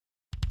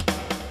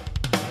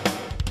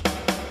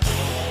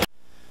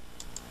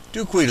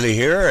Dukewheatly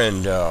here,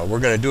 and we're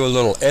going to do a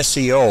little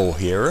SEO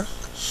here.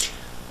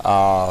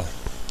 A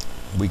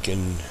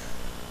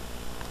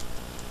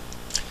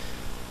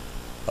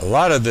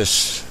lot of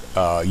this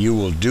you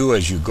will do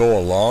as you go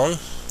along,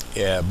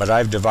 but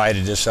I've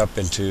divided this up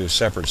into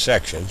separate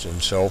sections,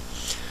 and so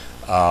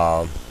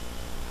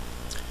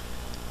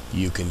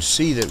you can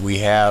see that we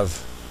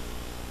have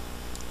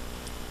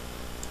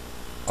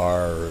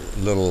our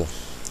little,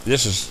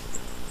 this is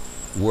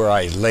where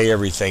I lay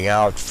everything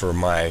out for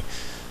my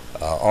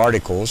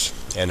articles,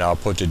 and I'll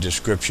put the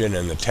description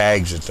and the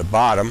tags at the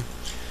bottom.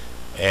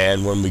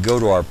 And when we go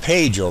to our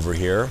page over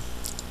here,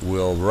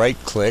 we'll right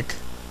click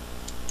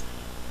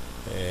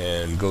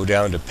and go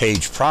down to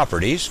page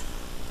properties,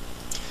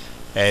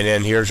 and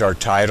then here's our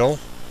title,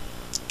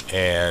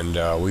 and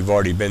we've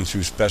already been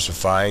through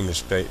specifying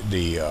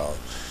the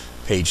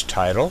page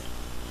title,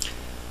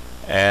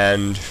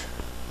 and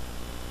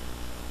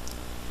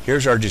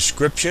here's our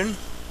description.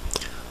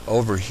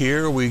 Over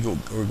here we're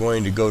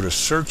going to go to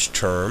search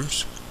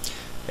terms,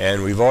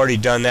 and we've already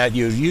done that.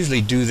 You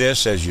usually do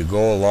this as you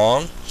go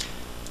along.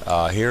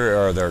 Here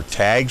are their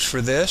tags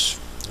for this,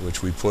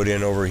 which we put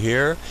in over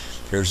here.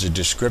 Here's the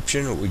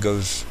description, which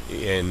goes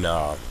in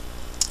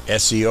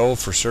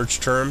SEO for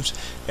search terms,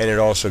 and it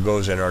also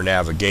goes in our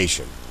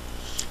navigation.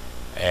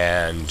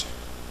 And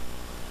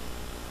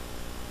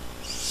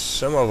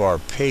some of our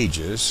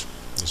pages,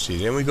 let's see,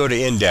 then we go to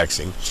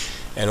indexing.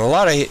 And a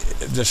lot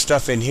of the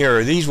stuff in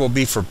here, these will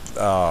be for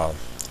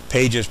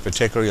pages,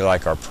 particularly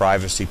like our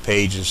privacy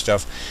page and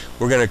stuff.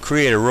 We're going to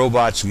create a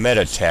robots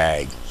meta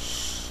tag,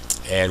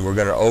 and we're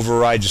going to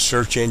override the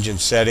search engine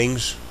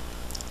settings,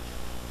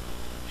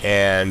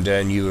 and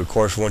then you of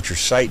course want your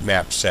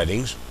sitemap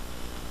settings,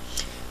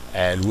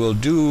 and we'll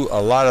do a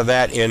lot of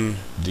that in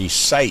the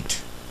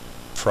site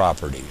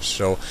properties.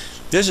 So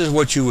this is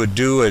what you would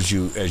do as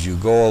you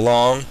go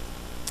along,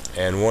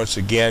 and once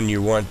again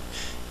you'll want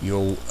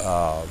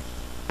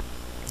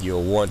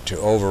to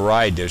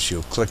override this.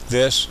 You'll click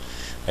this,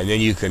 and then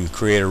you can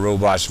create a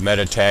robots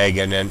meta tag,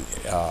 and then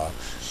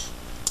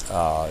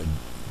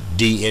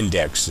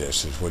de-index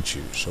this is what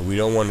you. So we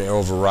don't want to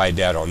override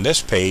that on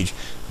this page,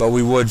 but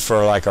we would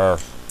for like our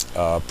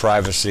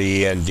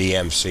privacy and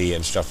DMC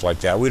and stuff like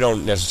that. We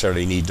don't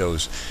necessarily need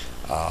those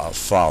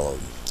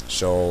followed.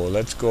 So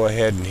let's go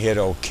ahead and hit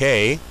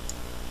OK,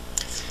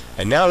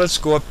 and now let's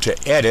go up to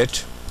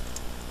edit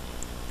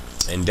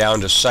and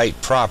down to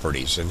site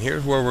properties, and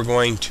here's where we're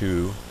going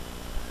to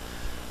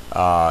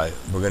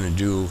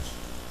do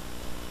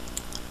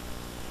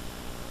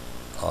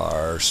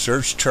our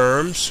search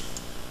terms,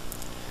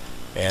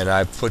 and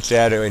I put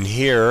that in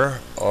here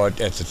at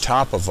the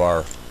top of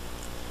our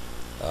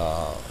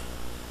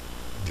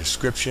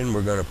description.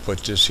 We're going to put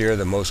this here,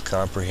 the most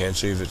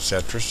comprehensive,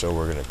 etc. So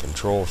we're going to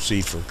Control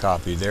C for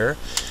copy there,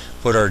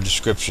 put our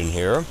description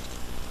here.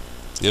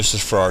 This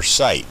is for our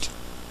site,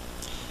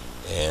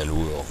 and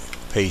we'll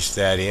paste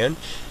that in.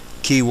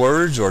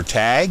 Keywords or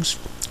tags,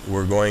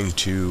 we're going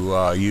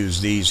to use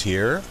these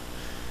here,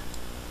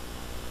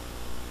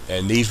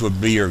 and these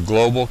would be your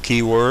global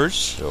keywords.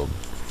 So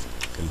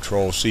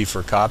Control C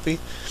for copy,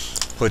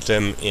 put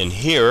them in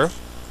here.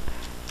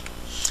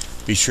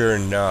 Be sure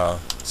and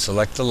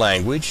select the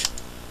language,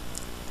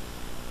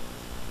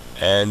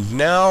 and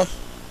now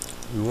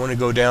we want to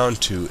go down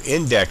to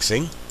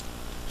indexing,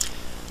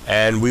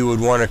 and we would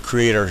want to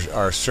create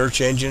our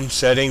search engine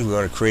settings. We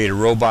want to create a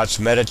robots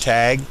meta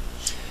tag,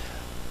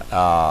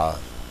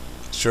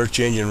 search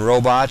engine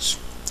robots,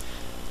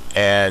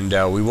 and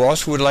we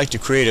also would like to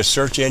create a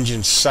search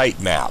engine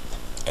sitemap,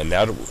 and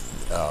that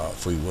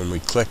when we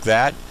click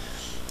that,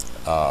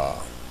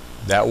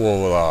 that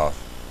will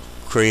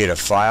create a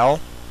file,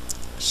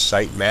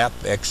 sitemap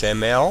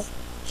XML,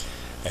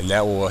 and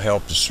that will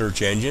help the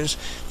search engines.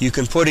 You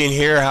can put in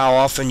here how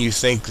often you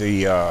think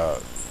the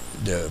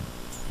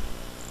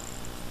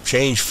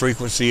change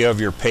frequency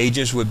of your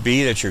pages would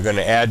be that you're going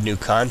to add new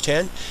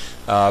content.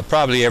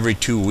 Probably every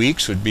 2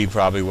 weeks would be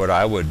probably what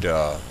I would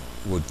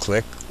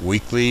click.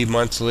 Weekly,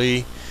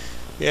 monthly,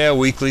 yeah,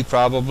 weekly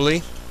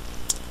probably.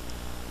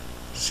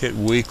 Just hit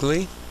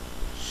weekly,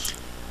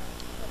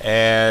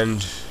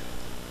 and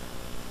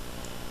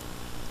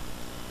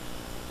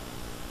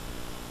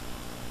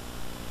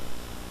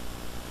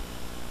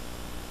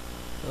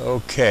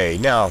okay,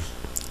 now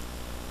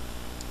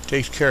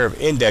takes care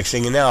of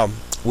indexing, and now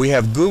we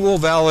have Google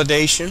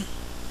validation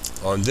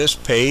on this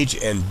page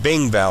and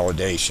Bing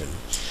validation,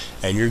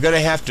 and you're going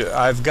to have to,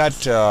 I've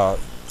got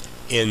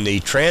in the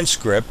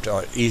transcript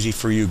on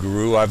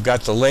EZ4UGuru, I've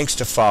got the links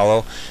to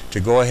follow to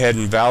go ahead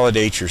and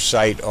validate your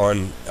site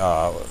on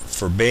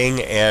for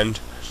Bing and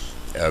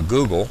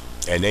Google,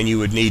 and then you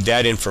would need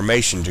that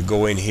information to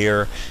go in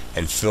here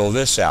and fill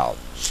this out,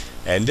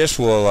 and this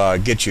will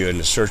get you in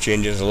the search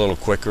engines a little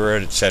quicker,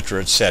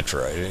 etc.,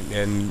 etc.,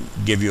 and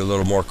give you a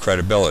little more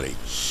credibility.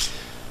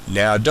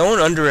 Now, don't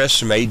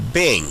underestimate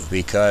Bing,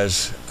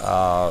 because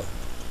I'm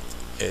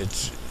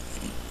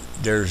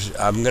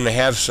going to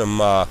have some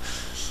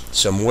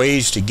some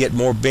ways to get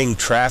more Bing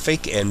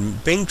traffic,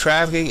 and Bing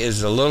traffic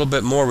is a little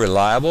bit more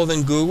reliable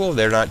than Google.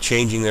 They're not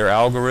changing their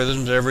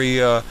algorithms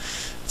every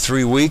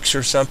 3 weeks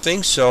or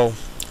something, so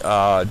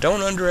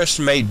don't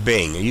underestimate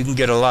Bing. You can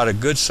get a lot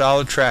of good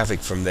solid traffic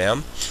from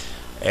them,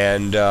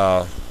 and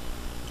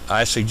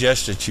I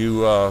suggest that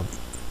you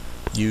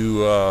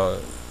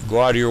go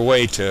out of your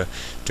way to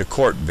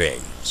court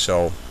Bing.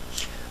 So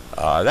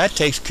that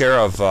takes care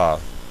of our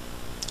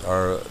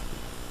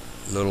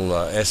little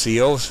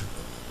SEO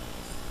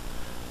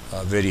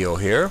video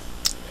here,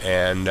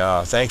 and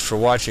thanks for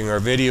watching our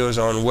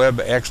videos on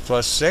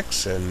WebPlus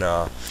X6,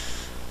 and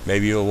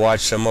maybe you'll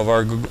watch some of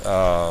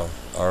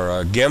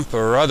our GIMP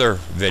or other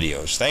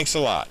videos. Thanks a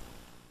lot.